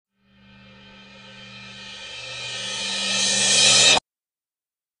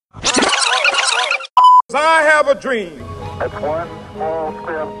a dream. That's one small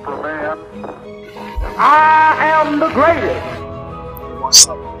step for man. I am the greatest. You want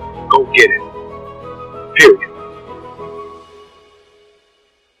something, go get it. Period.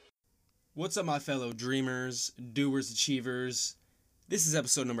 What's up, my fellow dreamers, doers, achievers? This is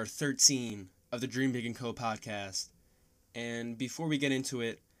episode number 13 of the Dream Big & Co. podcast. And before we get into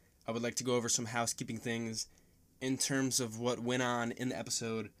it, I would like to go over some housekeeping things in terms of what went on in the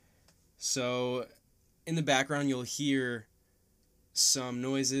episode. So, in the background, you'll hear some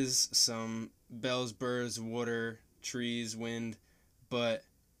noises, some bells, birds, water, trees, wind. But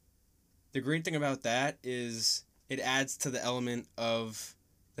the great thing about that is it adds to the element of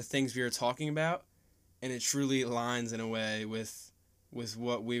the things we were talking about, and it truly aligns in a way with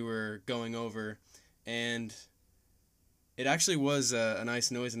what we were going over. And it actually was a nice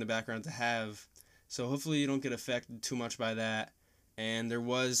noise in the background to have, so hopefully you don't get affected too much by that. And there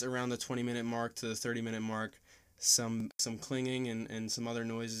was around the 20-minute mark to the 30-minute mark some clinging and some other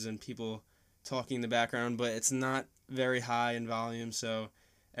noises and people talking in the background, but it's not very high in volume, so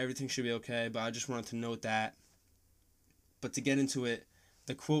everything should be okay. But I just wanted to note that. But to get into it,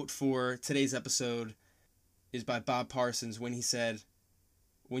 the quote for today's episode is by Bob Parsons when he said,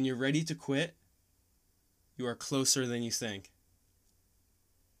 "When you're ready to quit, you are closer than you think."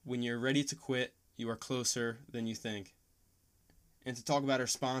 When you're ready to quit, you are closer than you think. And to talk about our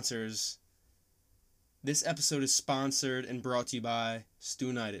sponsors, this episode is sponsored and brought to you by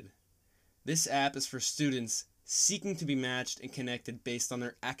StuNited. This app is for students seeking to be matched and connected based on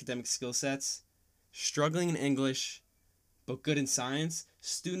their academic skill sets. Struggling in English, but good in science,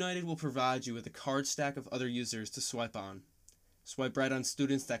 StuNited will provide you with a card stack of other users to swipe on. Swipe right on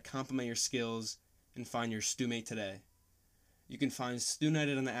students that complement your skills and find your StuMate today. You can find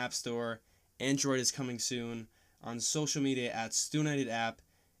StuNited on the App Store. Android is coming soon. On social media at StuNited app,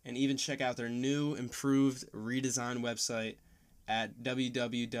 and even check out their new, improved, redesigned website at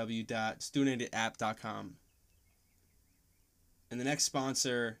www.StuNitedApp.com. And the next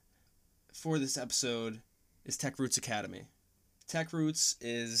sponsor for this episode is Tech Roots Academy. Tech Roots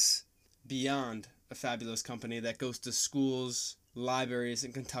is beyond a fabulous company that goes to schools, libraries,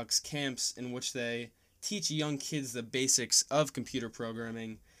 and conducts camps in which they teach young kids the basics of computer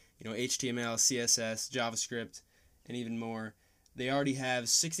programming, HTML, CSS, JavaScript, and even more. They already have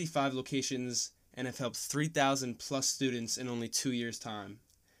 65 locations and have helped 3,000 plus students in only 2 years' time.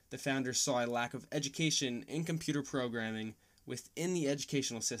 The founders saw a lack of education in computer programming within the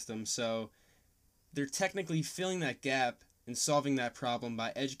educational system, so they're technically filling that gap and solving that problem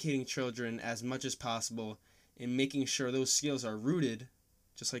by educating children as much as possible and making sure those skills are rooted,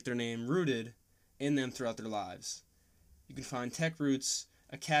 just like their name, rooted, in them throughout their lives. You can find Tech Roots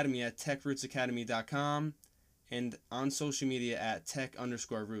Academy at techrootsacademy.com and on social media at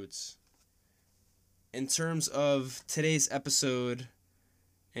tech_roots. In terms of today's episode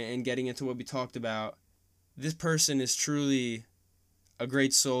and getting into what we talked about, this person is truly a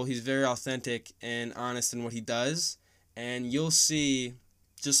great soul. He's very authentic and honest in what he does. And you'll see,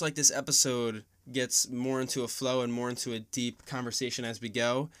 just like this episode gets more into a flow and more into a deep conversation as we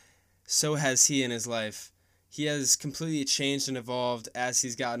go, so has he in his life. He has completely changed and evolved as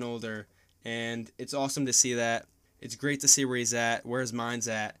he's gotten older, and it's awesome to see that. It's great to see where he's at, where his mind's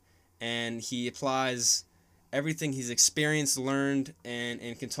at, and he applies everything he's experienced, learned,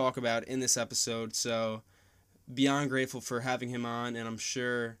 and can talk about in this episode. So beyond grateful for having him on, and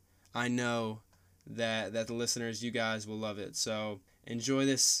I know that the listeners, you guys, will love it. So enjoy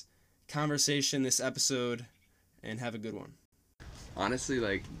this conversation, this episode, and have a good one.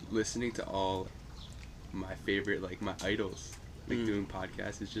 Honestly, listening to all my favorite, my idols, doing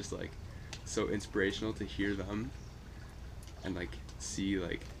podcasts is just, so inspirational to hear them and, see,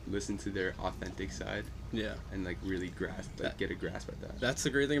 listen to their authentic side. Yeah. And, really get a grasp at that. That's the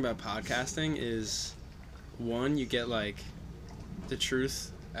great thing about podcasting is, one, you get, the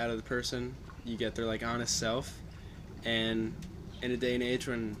truth out of the person. You get their, honest self. And in a day and age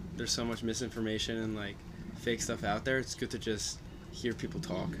when there's so much misinformation and, fake stuff out there, it's good to just hear people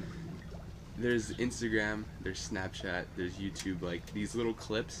talk. There's Instagram, there's Snapchat, there's YouTube, these little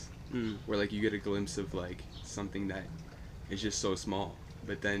clips where, you get a glimpse of, something that is just so small.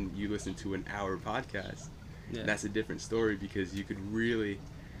 But then you listen to an hour podcast, and that's a different story because you could really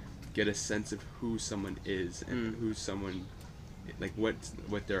get a sense of who someone is and who someone, what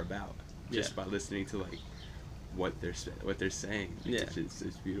they're about just by listening to, what they're saying.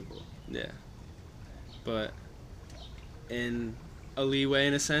 It's beautiful. Yeah. But in a leeway,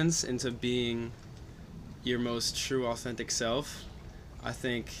 in a sense, into being your most true, authentic self, I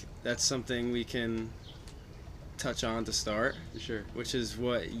think that's something we can touch on to start. For sure. Which is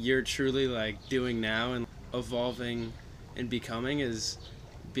what you're truly doing now, and evolving and becoming is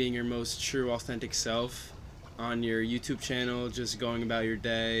being your most true, authentic self on your YouTube channel, just going about your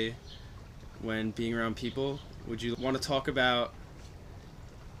day when being around people. Would you want to talk about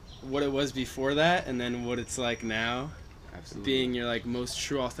what it was before that and then what it's like now? Absolutely. Being your like most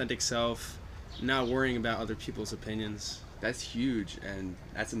true, authentic self, not worrying about other people's opinions. That's huge, and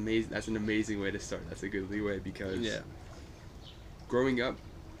that's amazing. That's an amazing way to start. That's a good leeway because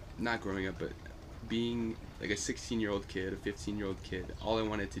not growing up, but being like a 16-year-old kid, a 15-year-old kid, all I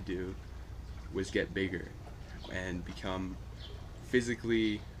wanted to do was get bigger and become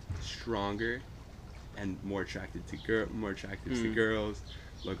physically stronger and more attracted to girls,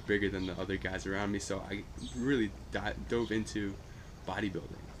 look bigger than the other guys around me. So I really dove into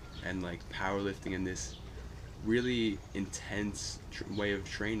bodybuilding and like powerlifting and this really intense way of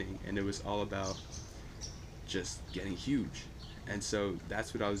training, and it was all about just getting huge. And so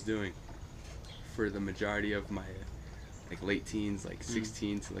that's what I was doing for the majority of my like late teens, like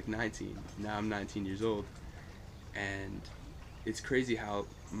 16 to like 19. Now I'm 19 years old, and it's crazy how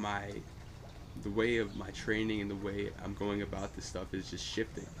the way of my training and the way I'm going about this stuff is just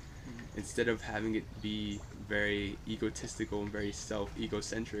shifting. Instead of having it be very egotistical and very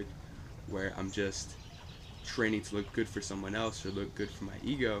egocentric, where I'm just training to look good for someone else or look good for my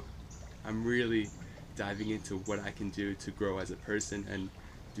ego, I'm really diving into what I can do to grow as a person and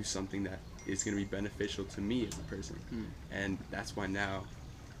do something that is going to be beneficial to me as a person. And that's why now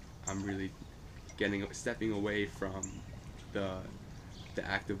I'm really stepping away from the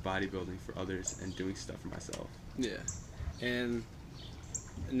act of bodybuilding for others and doing stuff for myself. Yeah. And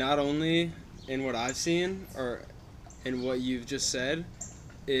not only in what I've seen or in what you've just said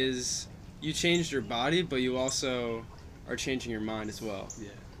is you changed your body, but you also are changing your mind as well. Yeah.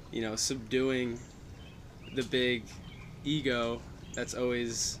 You know, subduing the big ego that's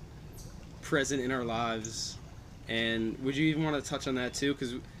always present in our lives. And would you even want to touch on that too?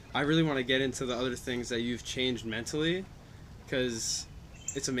 Because I really want to get into the other things that you've changed mentally, because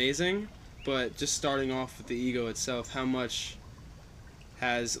it's amazing. But just starting off with the ego itself, how much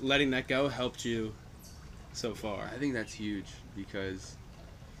has letting that go helped you so far? I think that's huge because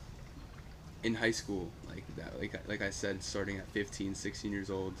in high school, like I said, starting at 15, 16 years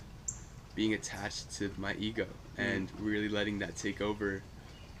old, being attached to my ego and really letting that take over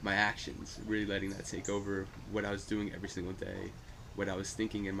my actions, really letting that take over what I was doing every single day, what I was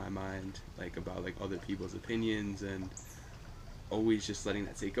thinking in my mind, like about like other people's opinions, and always just letting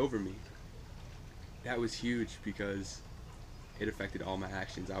that take over me. That was huge because it affected all my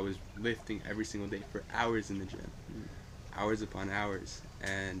actions. I was lifting every single day for hours in the gym, hours upon hours,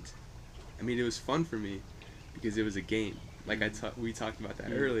 and I mean, it was fun for me because it was a game. Like we talked about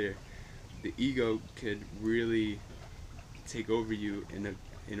that earlier. The ego could really take over you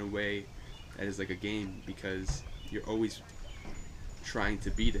in a way that is like a game, because you're always trying to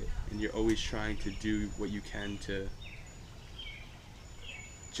beat it, and you're always trying to do what you can to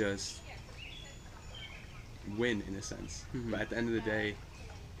just win in a sense. But at the end of the day,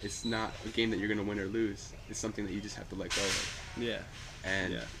 it's not a game that you're gonna win or lose. It's something that you just have to let go of. Yeah.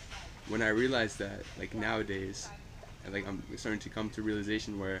 And when I realized that, like nowadays, and like I'm starting to come to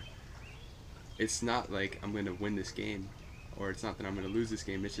realization where it's not like I'm gonna win this game, or it's not that I'm gonna lose this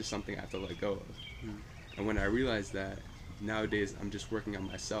game. It's just something I have to let go of. And when I realized that, nowadays I'm just working on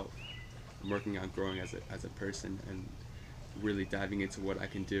myself. I'm working on growing as a person and really diving into what I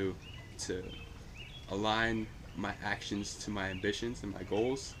can do to align my actions to my ambitions and my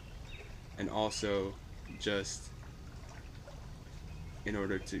goals, and also just in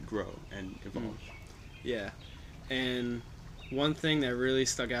order to grow and evolve. Yeah. And one thing that really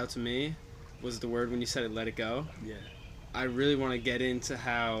stuck out to me was the word when you said it, let it go. Yeah. I really want to get into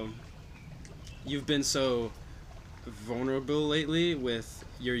how you've been so vulnerable lately with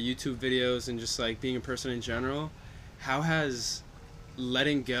your YouTube videos and just like being a person in general. How has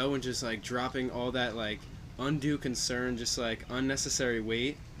letting go and just like dropping all that like undue concern, just like unnecessary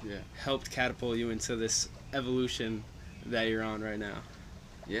weight, helped catapult you into this evolution that you're on right now?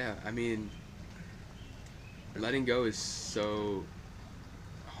 Yeah, I mean, letting go is so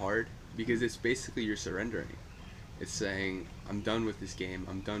hard because it's basically you're surrendering. It's saying, I'm done with this game.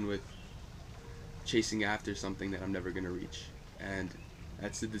 I'm done with chasing after something that I'm never going to reach. And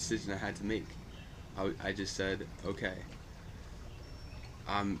that's the decision I had to make. I just said, okay,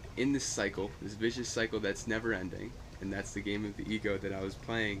 I'm in this cycle, this vicious cycle that's never ending, and that's the game of the ego that I was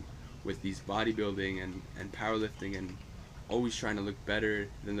playing with these bodybuilding and powerlifting, and always trying to look better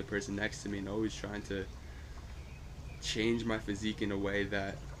than the person next to me, and always trying to change my physique in a way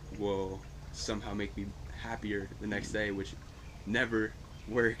that will somehow make me happier the next day, which never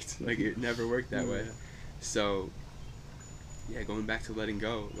worked. Like, it never worked that way. So, yeah, going back to letting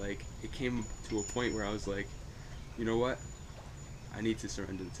go, like, it came to a point where I was like, you know what? I need to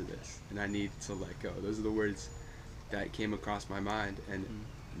surrender to this, and I need to let go. Those are the words that came across my mind, and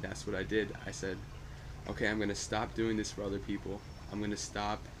that's what I did. I said, okay, I'm going to stop doing this for other people. I'm going to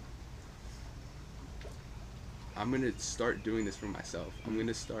start doing this for myself. I'm going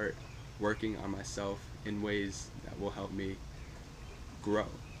to start working on myself in ways that will help me grow.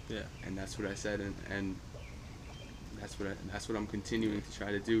 Yeah. And that's what I said, and that's what I'm continuing to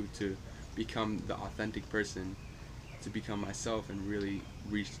try to do, to become the authentic person, to become myself and really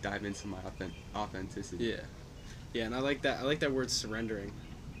dive into my authenticity. Yeah. Yeah, and I like that word, surrendering.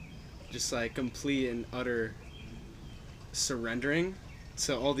 Just like complete and utter surrendering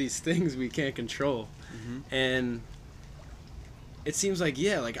to all these things we can't control. And it seems like,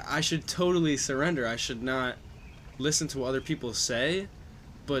 yeah, like I should totally surrender. I should not listen to what other people say,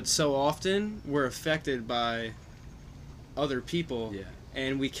 but so often we're affected by other people,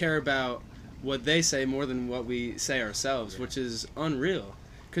 and we care about what they say more than what we say ourselves, which is unreal.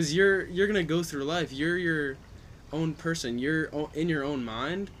 Because you're gonna go through life. You're your own person. You're in your own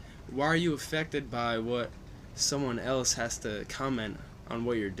mind. Why are you affected by what someone else has to comment on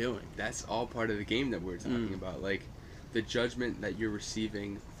what you're doing? That's all part of the game that we're talking about. Like, the judgment that you're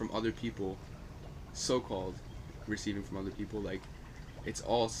receiving from other people, so-called receiving from other people, like, it's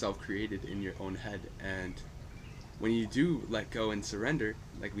all self-created in your own head. And when you do let go and surrender,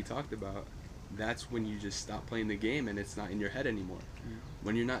 like we talked about, that's when you just stop playing the game and it's not in your head anymore.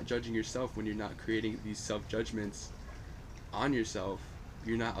 When you're not judging yourself, when you're not creating these self-judgments on yourself,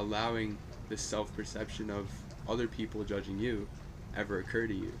 you're not allowing the self-perception of other people judging you ever occur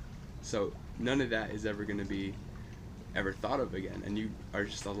to you. So none of that is ever going to be ever thought of again, and you are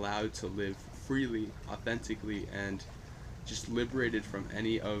just allowed to live freely, authentically, and just liberated from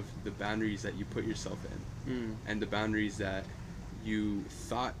any of the boundaries that you put yourself in, and the boundaries that you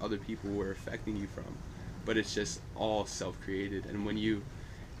thought other people were affecting you from. But it's just all self-created, and when you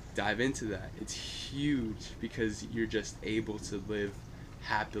dive into that, it's huge, because you're just able to live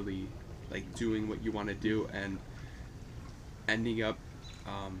happily, like doing what you want to do and ending up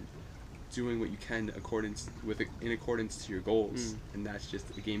doing what you can in accordance to your goals. And that's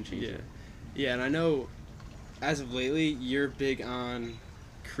just a game changer. Yeah, and I know as of lately you're big on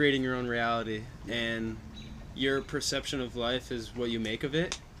creating your own reality, and your perception of life is what you make of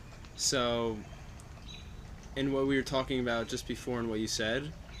it. So, in what we were talking about just before and what you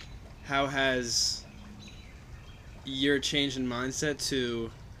said, how has your change in mindset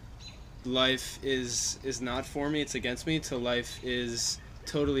to life is not for me, it's against me, to life is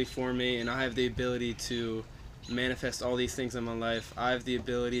totally for me, and I have the ability to manifest all these things in my life. I have the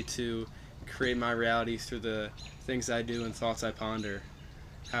ability to create my reality through the things I do and thoughts I ponder.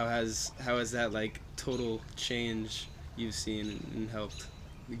 How has that, like, total change you've seen and helped?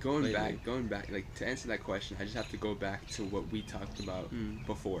 Going back, like, to answer that question, I just have to go back to what we talked about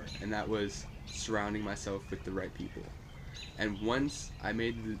before, and that was surrounding myself with the right people. And once I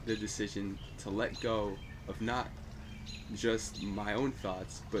made the decision to let go of not just my own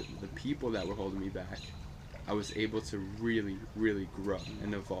thoughts, but the people that were holding me back, I was able to really, really grow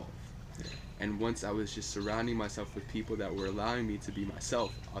and evolve. And once I was just surrounding myself with people that were allowing me to be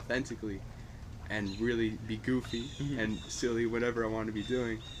myself authentically and really be goofy and silly, whatever I wanted to be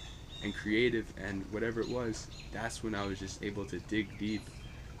doing, and creative and whatever it was, that's when I was just able to dig deep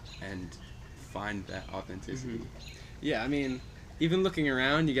and find that authenticity. Yeah, I mean, even looking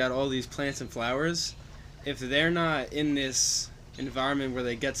around, you got all these plants and flowers. If they're not in this environment where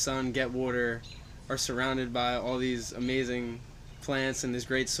they get sun, get water, are surrounded by all these amazing plants and this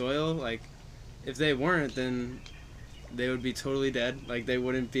great soil, like, if they weren't, then they would be totally dead. Like, they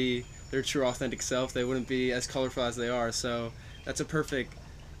wouldn't be their true authentic self. They wouldn't be as colorful as they are. So that's a perfect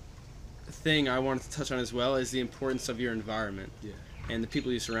thing I wanted to touch on as well, is the importance of your environment and the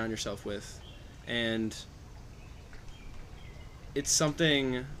people you surround yourself with. And it's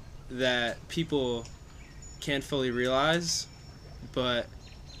something that people can't fully realize, but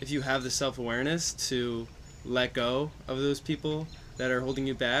if you have the self-awareness to let go of those people that are holding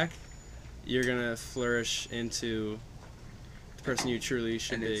you back, you're gonna flourish into the person you truly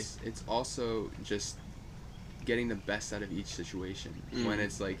should be. It's also just getting the best out of each situation. When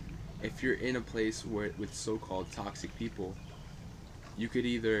it's like, if you're in a place with so-called toxic people, you could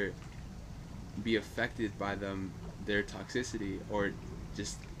either be affected by their toxicity, or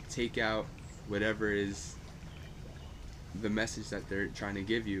just take out whatever is the message that they're trying to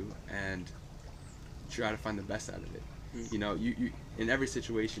give you and try to find the best out of it. You know, you in every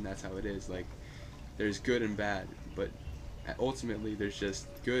situation, that's how it is. Like, there's good and bad, but ultimately there's just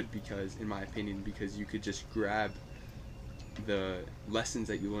good because, in my opinion, because you could just grab the lessons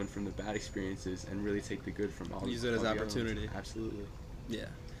that you learn from the bad experiences and really take the good from all. Use it as all the other opportunity. ones. Absolutely. Yeah,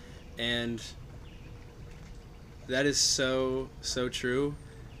 and that is so true.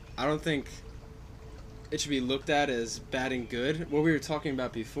 I don't think it should be looked at as bad and good. What we were talking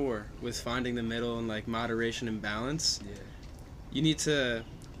about before with finding the middle and like moderation and balance. Yeah. You need to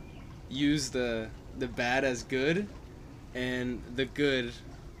use the bad as good, and the good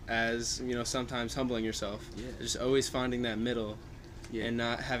as, you know, sometimes humbling yourself. Yeah. Just always finding that middle, Yeah. and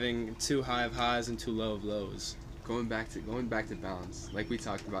not having too high of highs and too low of lows. Going back to balance, like we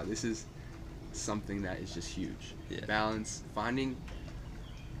talked about, this is something that is just huge. Yeah. Balance, finding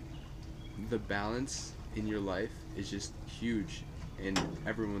the balance in your life is just huge in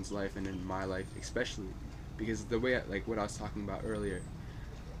everyone's life, and in my life especially, because the way, like what I was talking about earlier,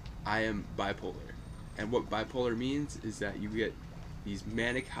 I am bipolar, and what bipolar means is that you get these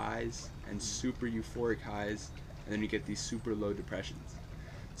manic highs and super euphoric highs, and then you get these super low depressions.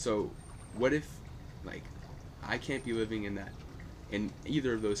 So what if, like, I can't be living in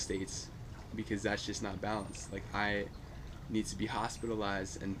either of those states, because that's just not balanced. Like, I need to be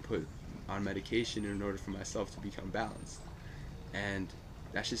hospitalized and put on medication in order for myself to become balanced. And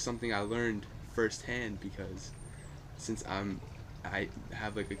that's just something I learned firsthand, because since I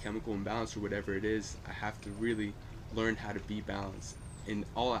have like a chemical imbalance or whatever it is, I have to really learn how to be balanced in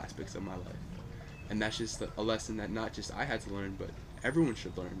all aspects of my life. And that's just a lesson that not just I had to learn, but everyone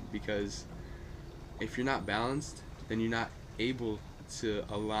should learn, because if you're not balanced, then you're not able to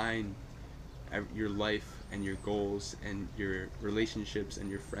align your life and your goals and your relationships and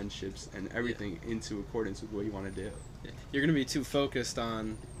your friendships and everything into accordance with what you want to do. You're gonna be too focused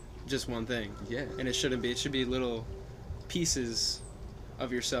on just one thing. Yeah. And it shouldn't be. It should be little pieces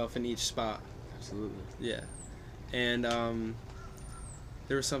of yourself in each spot. Absolutely. Yeah. And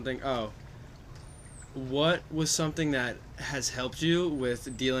there was something. Oh. What was something that has helped you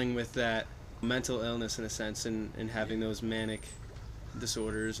with dealing with that mental illness, in a sense, and having those manic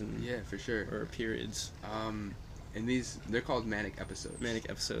disorders and Yeah, for sure. or periods? And they're called manic episodes. Manic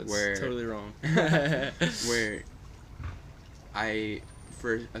episodes. Where- Totally wrong. Where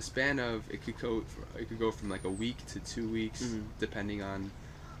for a span of, it could go from like a week to 2 weeks, Mhm. depending on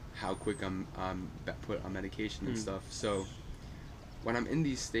how quick I'm put on medication and Mhm. stuff. So when I'm in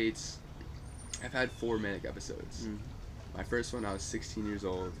these states, I've had 4 manic episodes. Mm. My first one, I was 16 years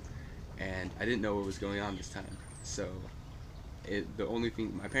old, and I didn't know what was going on this time. So the only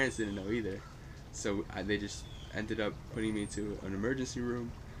thing, my parents didn't know either. So they just ended up putting me into an emergency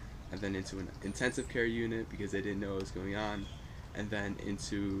room, and then into an intensive care unit because they didn't know what was going on, and then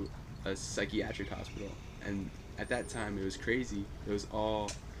into a psychiatric hospital. And at that time, it was crazy. It was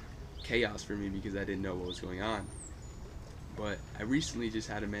all chaos for me because I didn't know what was going on. But I recently just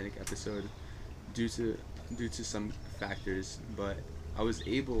had a manic episode due to some factors, but I was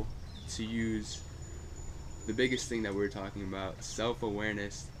able to use the biggest thing that we were talking about,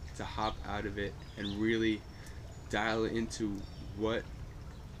 self-awareness, to hop out of it and really dial into what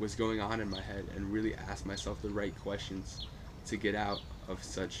was going on in my head and really ask myself the right questions to get out of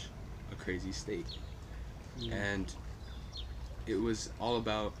such a crazy state. And it was all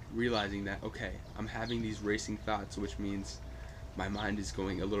about realizing that, okay, I'm having these racing thoughts, which means my mind is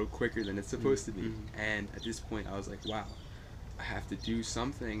going a little quicker than it's supposed to be. And at this point, I was like, wow, I have to do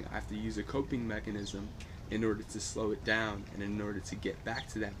something. I have to use a coping mechanism in order to slow it down and in order to get back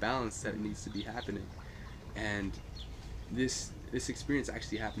to that balance that needs to be happening. And this experience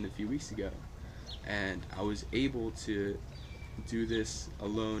actually happened a few weeks ago, and I was able to do this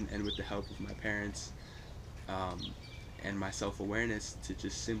alone and with the help of my parents, and my self-awareness, to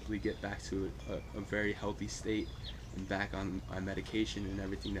just simply get back to a very healthy state and back on my medication and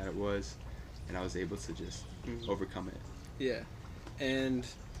everything that it was, and I was able to just overcome it. Yeah. And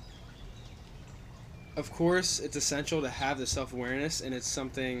of course, it's essential to have the self-awareness, and it's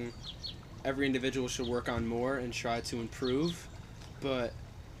something every individual should work on more and try to improve. But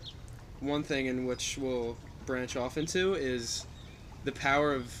one thing in which we'll branch off into is the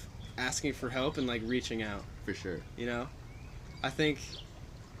power of asking for help and like reaching out. For sure. You know, I think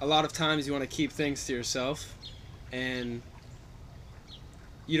a lot of times you want to keep things to yourself, and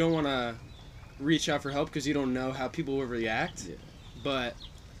you don't want to reach out for help because you don't know how people will react. Yeah. But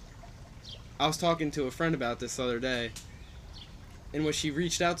I was talking to a friend about this the other day, in which he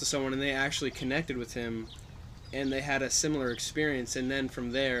reached out to someone and they actually connected with him, and they had a similar experience, and then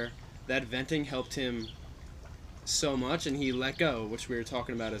from there, that venting helped him so much, and he let go, which we were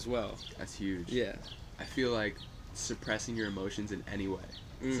talking about as well. That's huge. Yeah. I feel like suppressing your emotions in any way,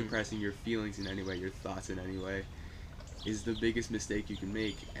 suppressing your feelings in any way, your thoughts in any way, is the biggest mistake you can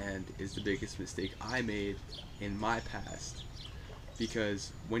make, and is the biggest mistake I made in my past.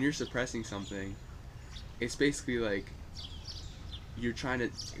 Because when you're suppressing something, it's basically like you're trying to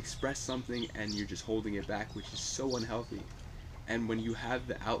express something and you're just holding it back, which is so unhealthy. And when you have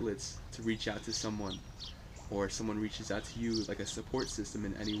the outlets to reach out to someone, or someone reaches out to you, like a support system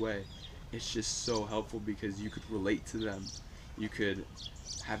in any way, it's just so helpful because you could relate to them. You could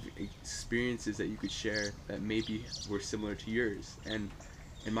have experiences that you could share that maybe were similar to yours. And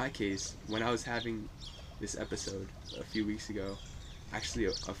in my case, when I was having this episode a few weeks ago, actually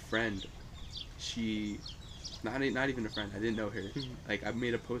a friend, she, not even a friend, I didn't know her. Like, I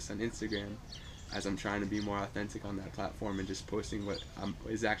made a post on Instagram as I'm trying to be more authentic on that platform and just posting what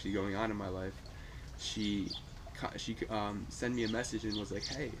is actually going on in my life. She sent me a message and was like,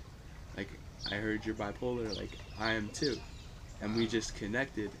 hey, like, I heard you're bipolar, like, I am too. And we just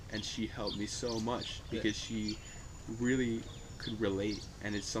connected, and she helped me so much because she really could relate,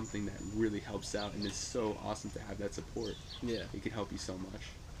 and it's something that really helps out, and it's so awesome to have that support. Yeah. It can help you so much.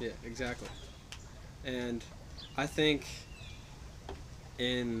 Yeah, exactly. And I think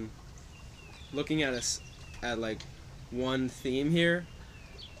in looking at us at like one theme here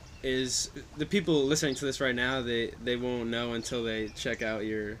is the people listening to this right now, they won't know until they check out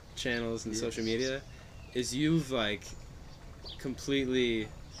your channels and social media, is you've like completely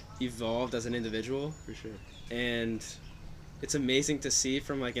evolved as an individual. For sure. And it's amazing to see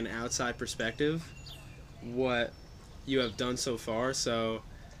from like an outside perspective what you have done so far. So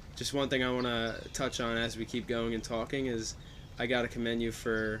just one thing I want to touch on as we keep going and talking is I got to commend you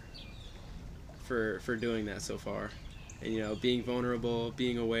for doing that so far. And, you know, being vulnerable,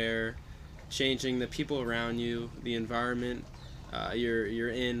 being aware, changing the people around you, the environment you're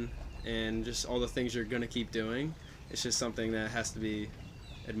in, and just all the things you're going to keep doing. It's just something that has to be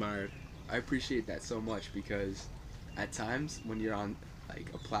admired. I appreciate that so much because at times when you're on like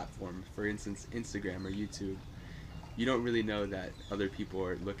a platform, for instance Instagram or YouTube, you don't really know that other people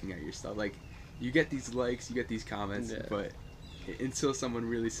are looking at your stuff. Like, you get these likes, you get these comments, but until someone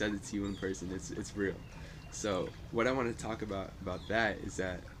really says it to you in person, it's real. So what I want to talk about that is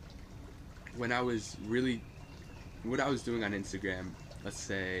that when I was doing on Instagram, let's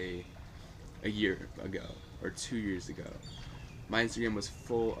say a year ago or 2 years ago, my Instagram was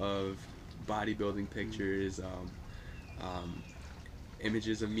full of bodybuilding pictures,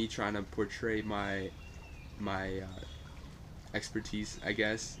 images of me trying to portray my expertise, I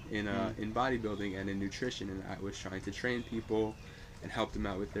guess, in bodybuilding and in nutrition, and I was trying to train people and help them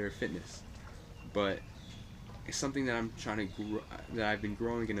out with their fitness. But it's something that I'm trying to that I've been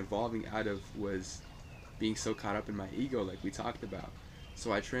growing and evolving out of was being so caught up in my ego, like we talked about.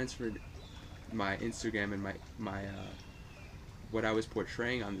 So I transferred my Instagram and my what I was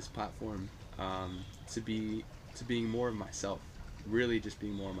portraying on this platform to being more of myself, really just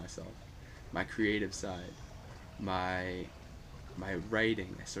being more of myself, my creative side, my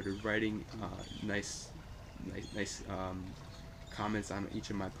writing. I started writing nice comments on each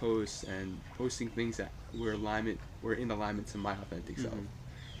of my posts and posting things that were in alignment to my authentic self.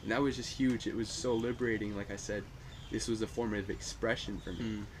 And that was just huge. It was so liberating. Like I said, this was a form of expression for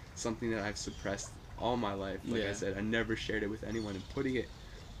me, something that I've suppressed all my life. Like I said, I never shared it with anyone, and putting it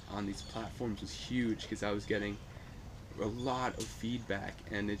on these platforms was huge because I was getting a lot of feedback,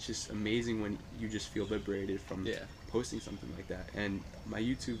 and it's just amazing when you just feel liberated from posting something like that. And my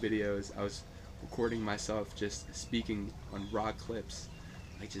YouTube videos, I was recording myself just speaking on raw clips,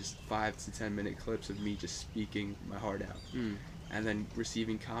 like just 5 to 10 minute clips of me just speaking my heart out, and then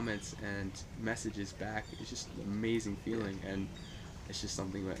receiving comments and messages back. It's just an amazing feeling, and it's just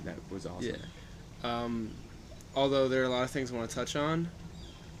something that was awesome. Although there are a lot of things I want to touch on,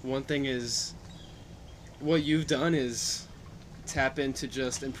 one thing is what you've done is tap into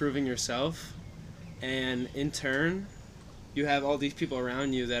just improving yourself, and in turn you have all these people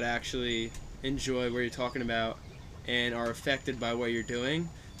around you that actually enjoy what you're talking about and are affected by what you're doing.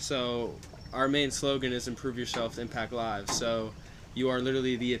 So our main slogan is improve yourself to impact lives. So you are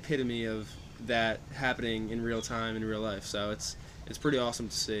literally the epitome of that happening in real time, in real life. So it's pretty awesome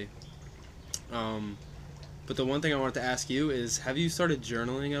to see. But the one thing I wanted to ask you is, have you started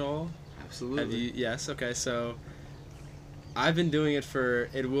journaling at all? Absolutely. Have you? Yes. Okay. So I've been doing it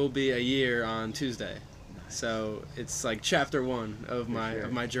it will be a year on Tuesday. Nice. So it's like chapter 1 of my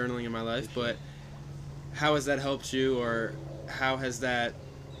journaling in my life. But how has that helped you, or how has that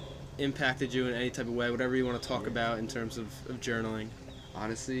impacted you in any type of way? Whatever you want to talk about in terms of journaling.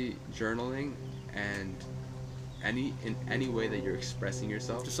 Honestly, journaling and in any way that you're expressing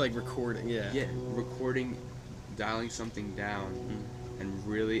yourself. Just like recording. Yeah. Yeah, recording, dialing something down, and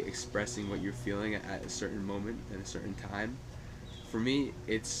really expressing what you're feeling at a certain moment and a certain time. For me,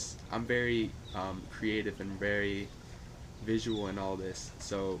 I'm very creative and very visual in all this.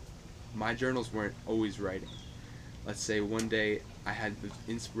 So my journals weren't always writing. Let's say one day I had the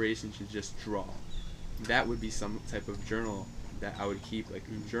inspiration to just draw. That would be some type of journal that I would keep, like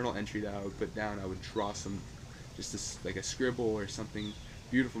a journal entry that I would put down. I would draw like a scribble or something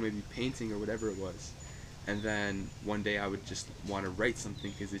beautiful, maybe painting or whatever it was. And then one day I would just want to write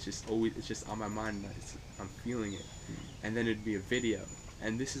something because it's just on my mind. I'm feeling it. And then it'd be a video.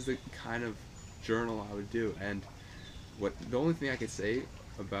 And this is the kind of journal I would do. And the only thing I could say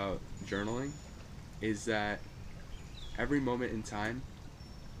about journaling is that every moment in time,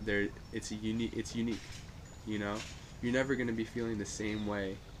 it's unique. You know, you're never gonna be feeling the same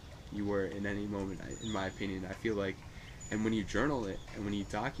way you were in any moment. In my opinion, I feel like, and when you journal it and when you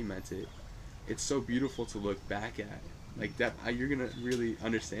document it, it's so beautiful to look back at. Like that, you're gonna really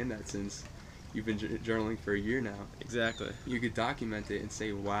understand that since you've been journaling for a year now. Exactly. You could document it and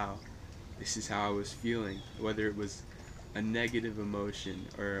say, "Wow, this is how I was feeling." Whether it was a negative emotion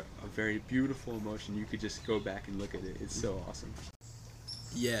or a very beautiful emotion, you could just go back and look at it. It's so awesome.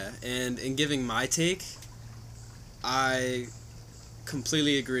 Yeah, and in giving my take, I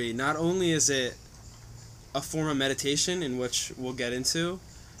completely agree. Not only is it a form of meditation, in which we'll get into,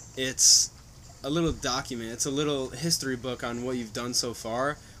 it's a little document. It's a little history book on what you've done so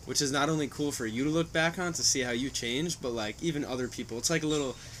far, which is not only cool for you to look back on to see how you changed, but like even other people. It's like a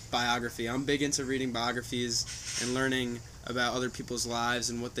little biography. I'm big into reading biographies and learning about other people's lives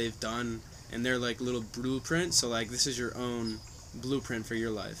and what they've done and their like little blueprint. So like this is your own blueprint for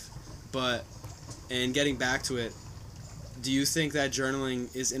your life. But and getting back to it, do you think that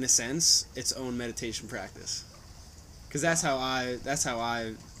journaling is in a sense its own meditation practice? Because that's how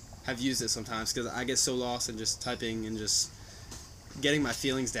I have used it sometimes, because I get so lost in just typing and just getting my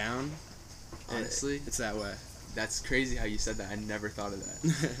feelings down. Honestly, it's that way. That's crazy how you said that. I never thought of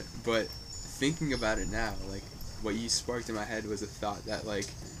that. But thinking about it now, like what you sparked in my head was a thought that like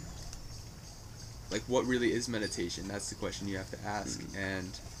what really is meditation? That's the question you have to ask.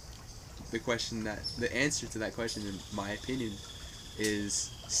 And the answer to that question, in my opinion,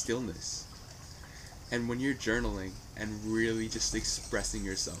 is stillness. And when you're journaling and really just expressing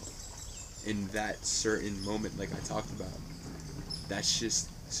yourself in that certain moment, like I talked about, that's just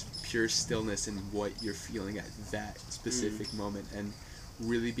pure stillness in what you're feeling at that specific moment, and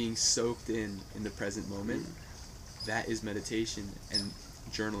really being soaked in the present moment. That is meditation, and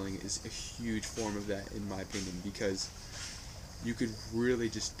journaling is a huge form of that, in my opinion, because you could really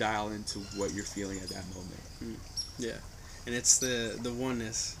just dial into what you're feeling at that moment. Yeah, and it's the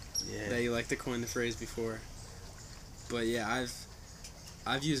oneness that you like to coin the phrase before. But yeah,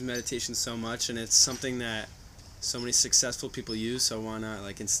 I've used meditation so much, and it's something that so many successful people use, so why not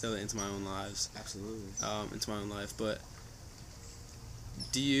like instill it into my own lives? Absolutely. Into my own life. But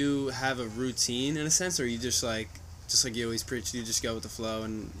do you have a routine in a sense, or you just like you always preach, you just go with the flow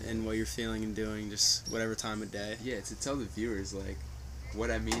and what you're feeling and doing, just whatever time of day? Yeah, to tell the viewers like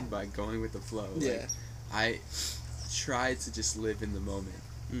what I mean by going with the flow. Yeah. Like, I try to just live in the moment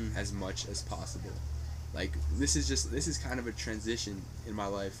as much as possible. Like this is kind of a transition in my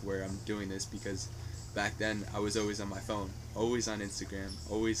life where I'm doing this, because back then I was always on my phone, always on Instagram,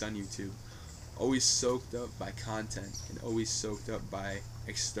 always on YouTube, always soaked up by content and always soaked up by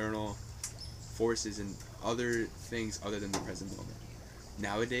external forces and other things other than the present moment.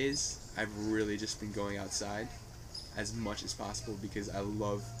 Nowadays, I've really just been going outside as much as possible because I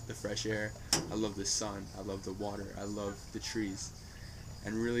love the fresh air, I love the sun, I love the water, I love the trees,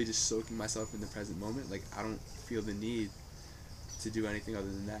 and really just soaking myself in the present moment. Like I don't feel the need to do anything other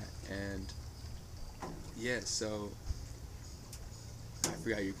than that. And yeah, so I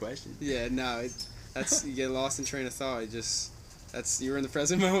forgot your question. Yeah, no, that's you get lost in train of thought. You're in the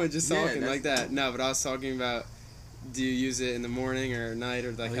present moment, just talking like that. No, but I was talking about, do you use it in the morning or night,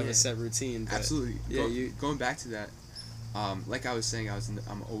 or like have a set routine? But absolutely. Yeah, going back to that, like I was saying,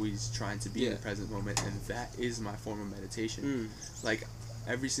 I'm always trying to be in the present moment, and that is my form of meditation. Like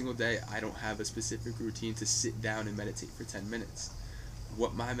every single day, I don't have a specific routine to sit down and meditate for 10 minutes.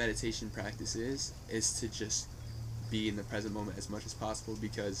 What my meditation practice is to just be in the present moment as much as possible,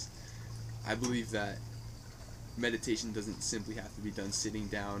 because I believe that meditation doesn't simply have to be done sitting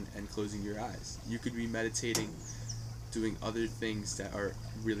down and closing your eyes. You could be meditating doing other things that are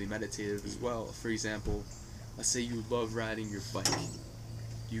really meditative as well. For example, let's say you love riding your bike.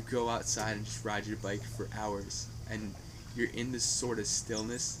 You go outside and just ride your bike for hours, and you're in this sort of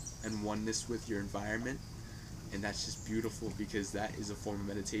stillness and oneness with your environment, and that's just beautiful, because that is a form of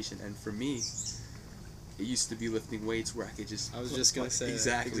meditation. And for me, it used to be lifting weights where I could just... I was just going to say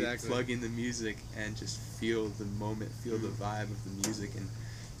exactly, plug in the music and just feel the moment, feel the vibe of the music, and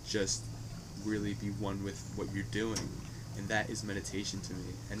just really be one with what you're doing. And that is meditation to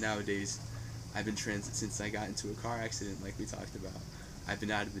me. And nowadays, I've been since I got into a car accident, like we talked about. I've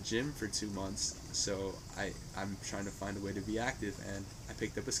been out of the gym for 2 months, so I'm trying to find a way to be active, and I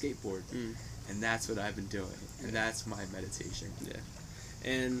picked up a skateboard. And that's what I've been doing, and that's my meditation. Yeah.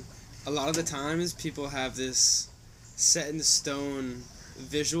 And a lot of the times, people have this set-in-stone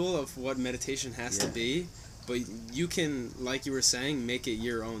visual of what meditation has to be, but you can, like you were saying, make it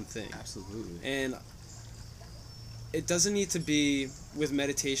your own thing. Absolutely. And it doesn't need to be, with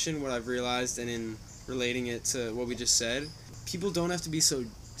meditation, what I've realized, and in relating it to what we just said, people don't have to be so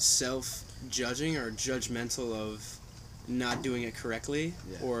self-judging or judgmental of not doing it correctly,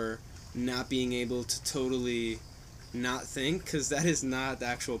 or not being able to totally not think, because that is not the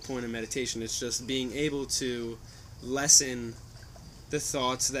actual point of meditation. It's just being able to lessen the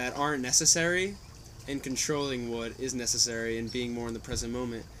thoughts that aren't necessary and controlling what is necessary and being more in the present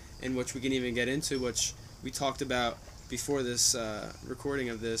moment, and which we can even get into, which we talked about before this recording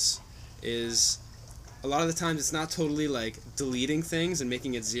of this, is a lot of the times it's not totally like deleting things and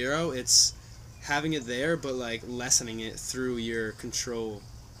making it zero. It's having it there, but like lessening it through your control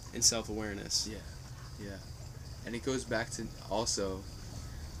and self-awareness. Yeah. And it goes back to also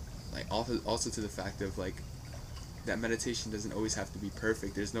to the fact of like that meditation doesn't always have to be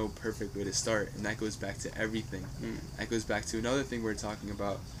perfect. There's no perfect way to start, and that goes back to everything. That goes back to another thing we're talking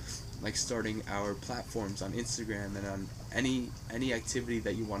about, like starting our platforms on Instagram and on any activity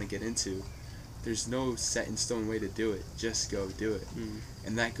that you want to get into. There's no set in stone way to do it. Just go do it.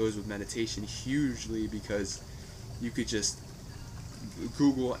 And that goes with meditation hugely, because you could just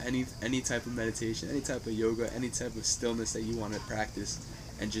Google any type of meditation, any type of yoga, any type of stillness that you want to practice,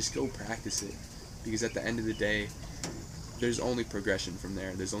 and just go practice it. Because at the end of the day, there's only progression from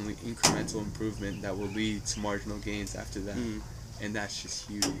there. There's only incremental improvement that will lead to marginal gains after that. And that's just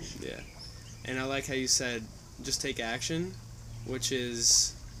huge. Yeah. And I like how you said, just take action, which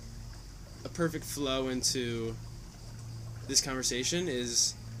is a perfect flow into this conversation,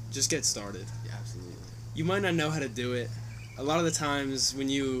 is just get started. Yeah, absolutely. You might not know how to do it. A lot of the times when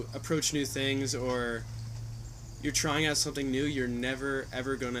you approach new things or you're trying out something new, you're never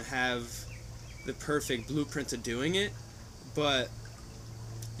ever going to have the perfect blueprint to doing it, but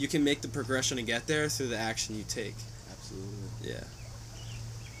you can make the progression to get there through the action you take. Absolutely. Yeah.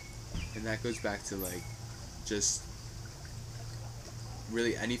 And that goes back to like just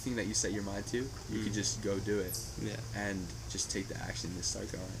really anything that you set your mind to, you can just go do it. Yeah. And just take the action to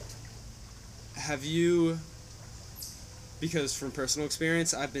start going. Have you, because from personal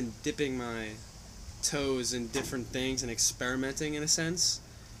experience, I've been dipping my toes in different things and experimenting in a sense.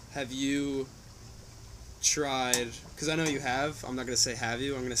 Have you tried, because I know you have, I'm not going to say have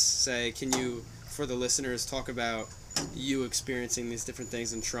you, I'm going to say, can you, for the listeners, talk about you experiencing these different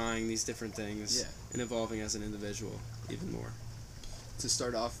things and trying these different things and evolving as an individual even more? To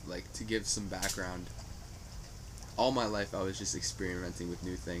start off, like, to give some background, all my life I was just experimenting with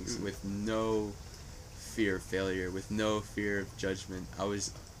new things with no fear of failure, with no fear of judgment. I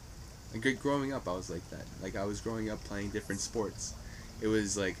was, like, growing up, I was like that. Like, I was growing up playing different sports. It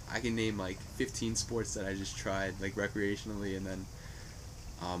was like, I can name like 15 sports that I just tried, like, recreationally, and then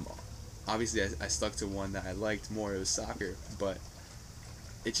obviously I stuck to one that I liked more. It was soccer, but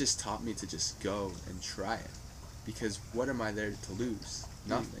it just taught me to just go and try it, because what am I there to lose?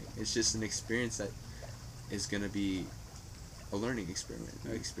 Nothing. It's just an experience that is going to be a learning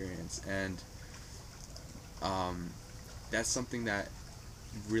experience, and that's something that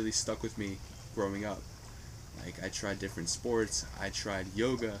really stuck with me growing up. Like, I tried different sports. I tried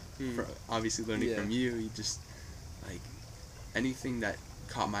yoga, for obviously learning from you. You just, like, anything that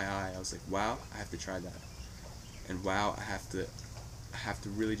caught my eye, I was like, wow, I have to try that. And wow, I have to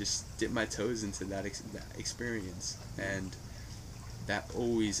really just dip my toes into that experience. And that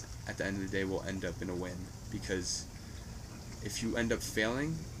always, at the end of the day, will end up in a win. Because if you end up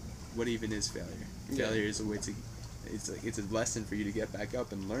failing, what even is failure? Failure is a way to, it's a lesson for you to get back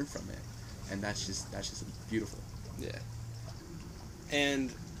up and learn from it. And that's just beautiful. Yeah.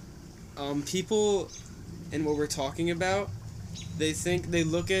 And people, in what we're talking about, they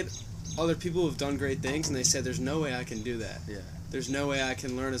look at other people who've done great things and they say, there's no way I can do that. Yeah. There's no way I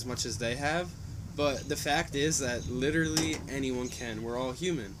can learn as much as they have. But the fact is that literally anyone can. We're all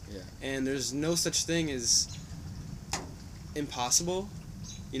human. Yeah. And there's no such thing as impossible.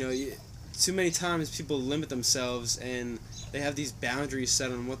 You know, too many times people limit themselves and they have these boundaries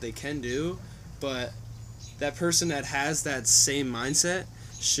set on what they can do, but that person that has that same mindset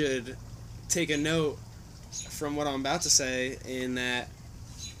should take a note from what I'm about to say, in that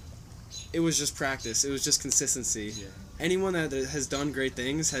it was just practice. It was just consistency. Yeah. Anyone that has done great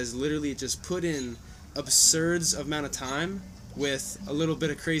things has literally just put in absurd amount of time with a little bit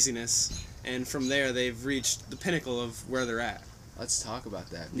of craziness, and from there they've reached the pinnacle of where they're at. Let's talk about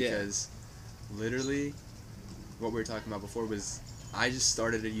that, because literally what we were talking about before was I just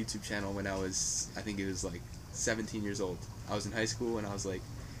started a YouTube channel when I was, I think it was like 17 years old. I was in high school and I was like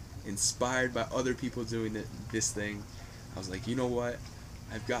inspired by other people doing this thing. I was like, you know what?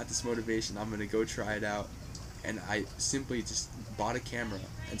 I've got this motivation. I'm going to go try it out. And I simply just bought a camera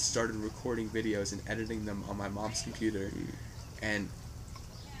and started recording videos and editing them on my mom's computer. And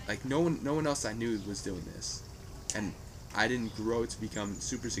like no one else I knew was doing this. And I didn't grow to become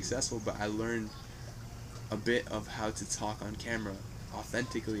super successful, but I learned a bit of how to talk on camera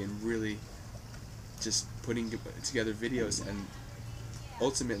authentically and really just putting together videos. And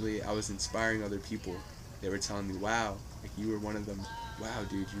ultimately I was inspiring other people. They were telling me, wow, like you were one of them. Wow,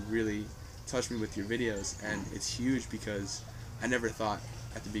 dude, you really touched me with your videos. And it's huge because I never thought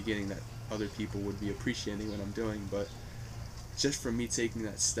at the beginning that other people would be appreciating what I'm doing, but just from me taking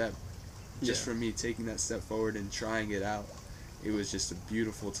that step, from me taking that step forward and trying it out, it was just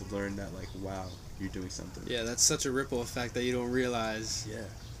beautiful to learn that, like, wow, you're doing something. Yeah, that's such a ripple effect that you don't realize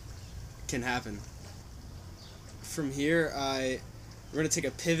can happen. From here, we're going to take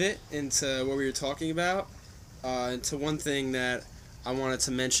a pivot into what we were talking about, into one thing that I wanted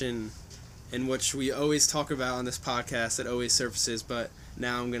to mention, in which we always talk about on this podcast, that always surfaces, but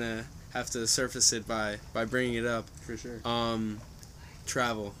now I'm going to have to surface it by bringing it up. For sure.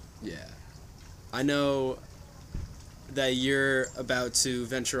 Travel. Yeah. I know that you're about to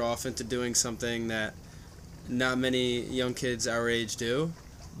venture off into doing something that not many young kids our age do,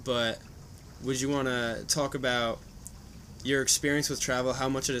 but would you want to talk about your experience with travel, how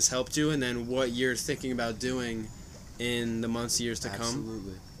much it has helped you, and then what you're thinking about doing in the months, years to come?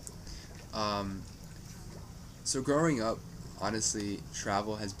 Absolutely. So growing up, honestly,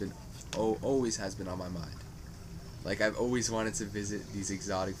 travel has been always has been on my mind. Like, I've always wanted to visit these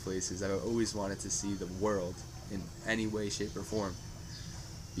exotic places. I've always wanted to see the world in any way, shape, or form.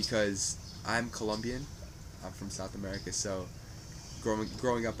 Because I'm Colombian. I'm from South America, so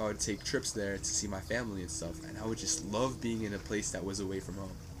growing up, I would take trips there to see my family and stuff, and I would just love being in a place that was away from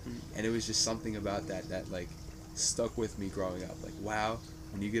home. And it was just something about that like stuck with me growing up. Like, wow,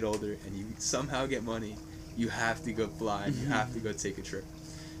 when you get older and you somehow get money, you have to go fly, you have to go take a trip.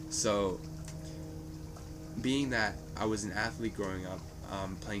 So being that I was an athlete growing up,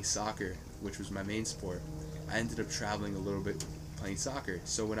 playing soccer, which was my main sport, I ended up traveling a little bit playing soccer.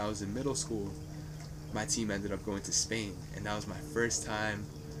 So when I was in middle school, my team ended up going to Spain, and that was my first time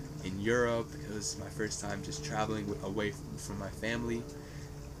in Europe. It was my first time just traveling away from my family,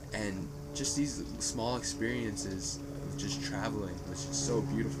 and just these small experiences of just traveling was just so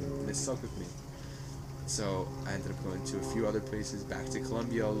beautiful, and it stuck with me. So I ended up going to a few other places, back to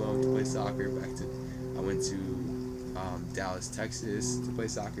Colombia alone to play soccer, I went to Dallas, Texas to play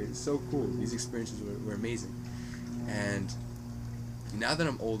soccer. It's so cool. These experiences were amazing. And now that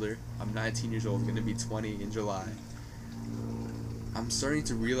I'm older, I'm 19 years old, going to be 20 in July, I'm starting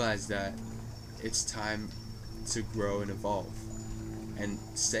to realize that it's time to grow and evolve. And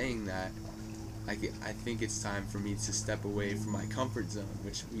saying that, I think it's time for me to step away from my comfort zone,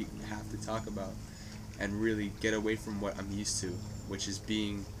 which we have to talk about, and really get away from what I'm used to, which is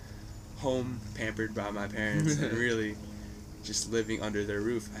being home, pampered by my parents, and really just living under their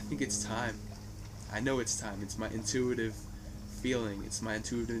roof. I think it's time. I know it's time. It's my intuitive feeling. It's my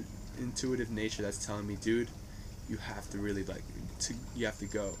intuitive nature that's telling me, dude, you have to really you have to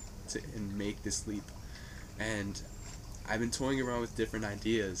go and make this leap. And I've been toying around with different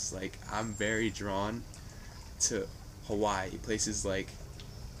ideas. Like, I'm very drawn to Hawaii, places like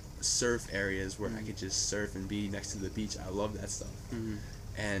surf areas where I could just surf and be next to the beach. I love that stuff.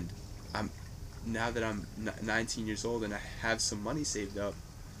 And now that I'm 19 years old and I have some money saved up,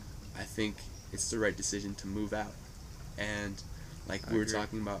 I think it's the right decision to move out. And like we were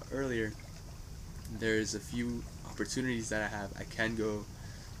talking about earlier, there's a few opportunities that I have. I can go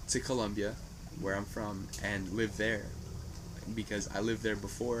to Colombia, where I'm from, and live there, because I lived there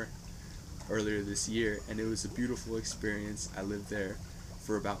before, earlier this year, and it was a beautiful experience. I lived there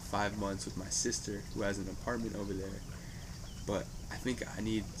for about 5 months with my sister, who has an apartment over there. But I think I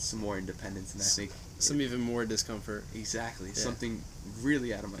need some more independence, and I think some even more discomfort. Exactly. Yeah. Something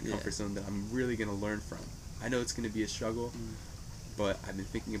really out of my comfort zone that I'm really going to learn from. I know it's going to be a struggle, but I've been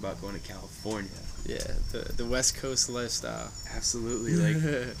thinking about going to California. Yeah, the West Coast lifestyle. Absolutely.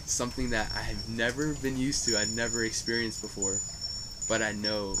 Like, something that I have never been used to, I'd never experienced before. but I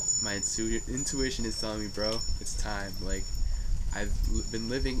know my intuition is telling me, bro, it's time. Like, I've been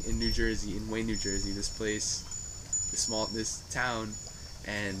living in New Jersey, in Wayne, New Jersey, this place, this town,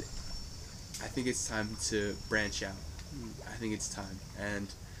 and I think it's time to branch out. I think it's time, and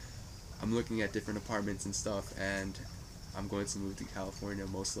I'm looking at different apartments and stuff, and I'm going to move to California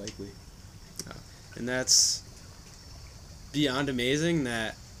most likely. And that's beyond amazing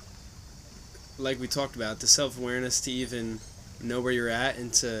that, like we talked about, the self-awareness to even know where you're at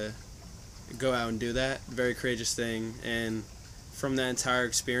and to go out and do that, very courageous thing. And from that entire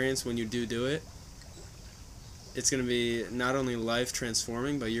experience, when you do it, it's going to be not only life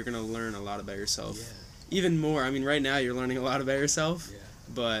transforming, but you're going to learn a lot about yourself. Yeah. Even more. I mean, right now you're learning a lot about yourself, Yeah.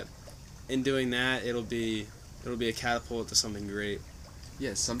 but in doing that, it'll be a catapult to something great.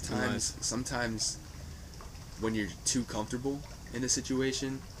 Yeah, sometimes when you're too comfortable in a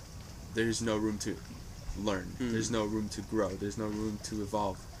situation, there's no room to learn. There's no room to grow. There's no room to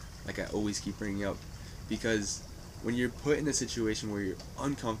evolve, like I always keep bringing up. Because when you're put in a situation where you're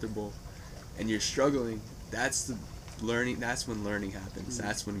uncomfortable and you're struggling, that's when learning happens.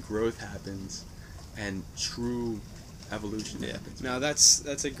 That's when growth happens and true evolution happens. Now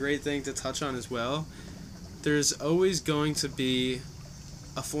that's a great thing to touch on as well. There's always going to be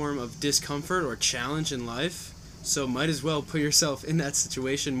a form of discomfort or challenge in life, so might as well put yourself in that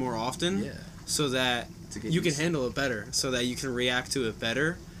situation more often, so that you can handle it better, so that you can react to it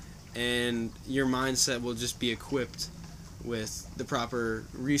better, and your mindset will just be equipped with the proper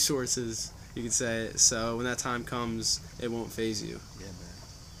resources, you could say, so when that time comes, it won't faze you. Yeah,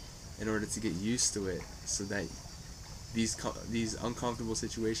 man. In order to get used to it, so that these uncomfortable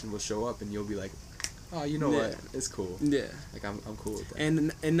situations will show up, and you'll be like, oh, you know what? It's cool. Yeah. Like, I'm cool with that.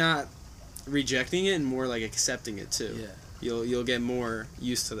 And not rejecting it, and more like accepting it too. Yeah. You'll get more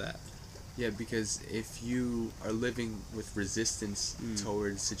used to that. Yeah, because if you are living with resistance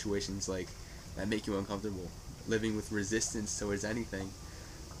towards situations like that make you uncomfortable, living with resistance towards anything,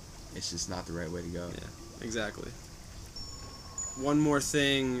 it's just not the right way to go. Yeah, exactly. One more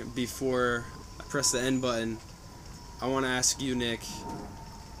thing before I press the end button, I want to ask you, Nick,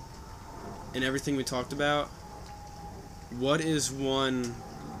 in everything we talked about, what is one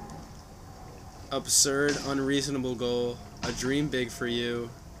absurd, unreasonable goal, a dream big for you,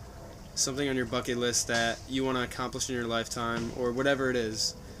 something on your bucket list that you want to accomplish in your lifetime, or whatever it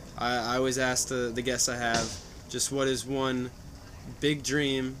is? I always ask the guests I have, just what is one big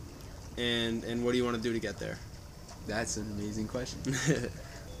dream, and what do you want to do to get there? That's an amazing question.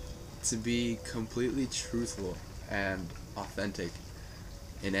 To be completely truthful and authentic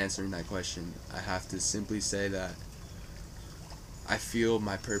in answering that question, I have to simply say that I feel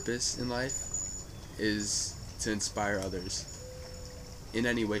my purpose in life is to inspire others in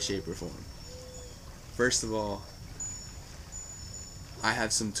any way, shape, or form. First of all, I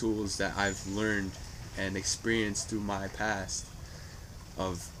have some tools that I've learned and experienced through my past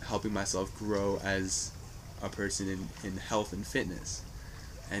of helping myself grow as a person in health and fitness,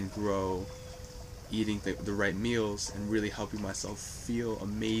 and grow eating the right meals and really helping myself feel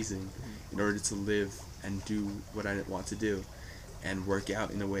amazing in order to live and do what I want to do, and work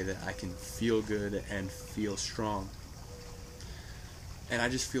out in a way that I can feel good and feel strong. And I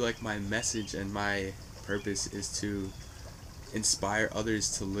just feel like my message and my purpose is to inspire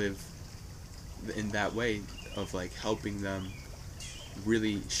others to live in that way of like helping them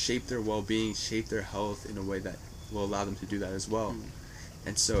really shape their well-being, shape their health in a way that will allow them to do that as well.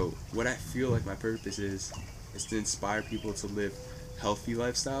 And so what I feel like my purpose is to inspire people to live healthy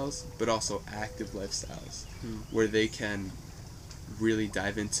lifestyles, but also active lifestyles, where they can really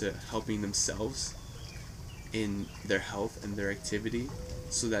dive into helping themselves in their health and their activity,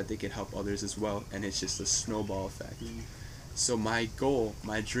 so that they can help others as well, and it's just a snowball effect. So my goal,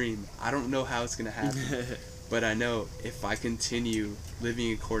 my dream, I don't know how it's going to happen, but I know if I continue living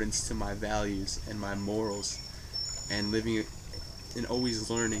in accordance to my values and my morals, and living and always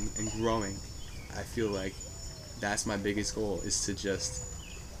learning and growing, I feel like that's my biggest goal, is to just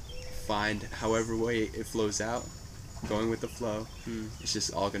find however way it flows out, going with the flow. It's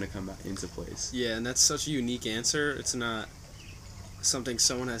just all going to come into place. Yeah, and that's such a unique answer. It's not something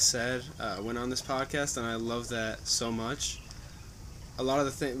someone has said when on this podcast, and I love that so much. A lot of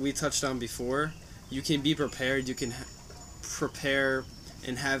the things we touched on before, you can be prepared, you can prepare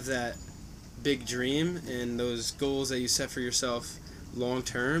and have that big dream and those goals that you set for yourself long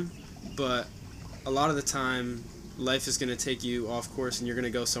term, but a lot of the time life is going to take you off course and you're going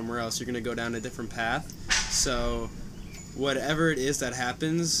to go somewhere else. You're going to go down a different path. So whatever it is that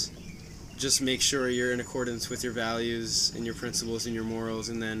happens, just make sure you're in accordance with your values and your principles and your morals,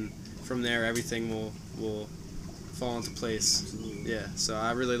 and then from there everything will fall into place. Absolutely. Yeah, so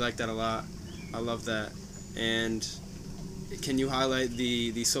I really like that a lot. I love that. And can you highlight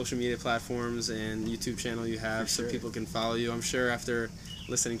the social media platforms and YouTube channel you have For sure. so people can follow you? I'm sure after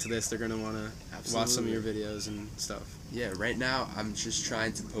listening to this, they're going to want to watch some of your videos and stuff. Yeah, right now I'm just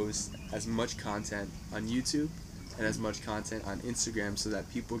trying to post as much content on YouTube and as much content on Instagram so that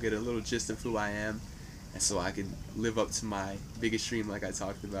people get a little gist of who I am, and so I can live up to my biggest dream, like I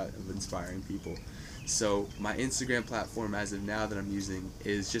talked about, of inspiring people. So my Instagram platform as of now that I'm using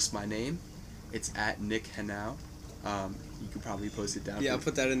is just my name. It's at Nick Hanau. You could probably post it down. Yeah, I'll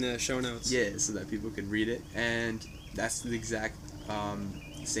put that in the show notes. Yeah, so that people can read it, and that's the exact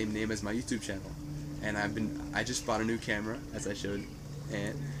same name as my YouTube channel. And I just bought a new camera, as I showed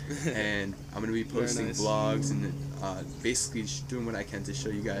Ant, and I'm gonna be posting nice. vlogs and basically just doing what I can to show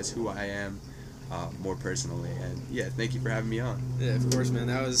you guys who I am more personally. And yeah, thank you for having me on. Yeah, of course, man.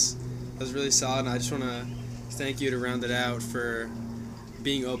 That was really solid, and I just want to thank you to round it out for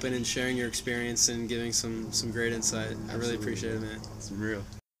being open and sharing your experience and giving some great insight. I really appreciate it, man. It's real.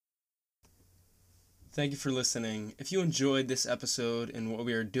 Thank you for listening. If you enjoyed this episode and what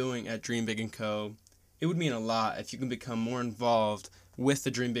we are doing at Dream Big & Co., it would mean a lot if you can become more involved with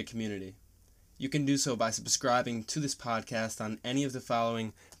the Dream Big community. You can do so by subscribing to this podcast on any of the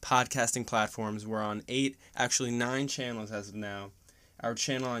following podcasting platforms. We're on 9 channels as of now. Our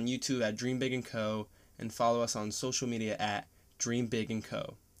channel on YouTube at Dream Big & Co., and follow us on social media at Dream Big &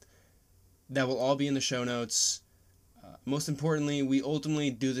 Co. That will all be in the show notes. Most importantly, we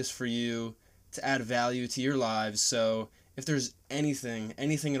ultimately do this for you to add value to your lives. So if there's anything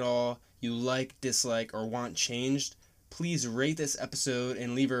at all you like, dislike, or want changed, please rate this episode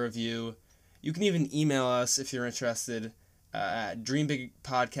and leave a review. You can even email us if you're interested at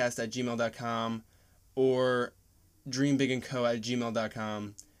dreambigpodcast@gmail.com or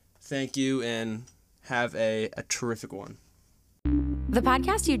dreambigandco@gmail.com. Thank you, and have a terrific one. The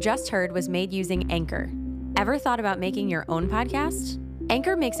podcast you just heard was made using Anchor. Ever thought about making your own podcast?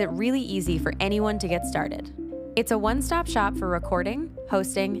 Anchor makes it really easy for anyone to get started. It's a one-stop shop for recording,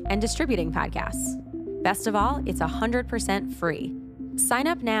 hosting, and distributing podcasts. Best of all, it's 100% free. Sign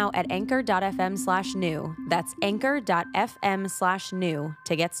up now at anchor.fm/new. That's anchor.fm/new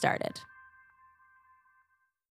to get started.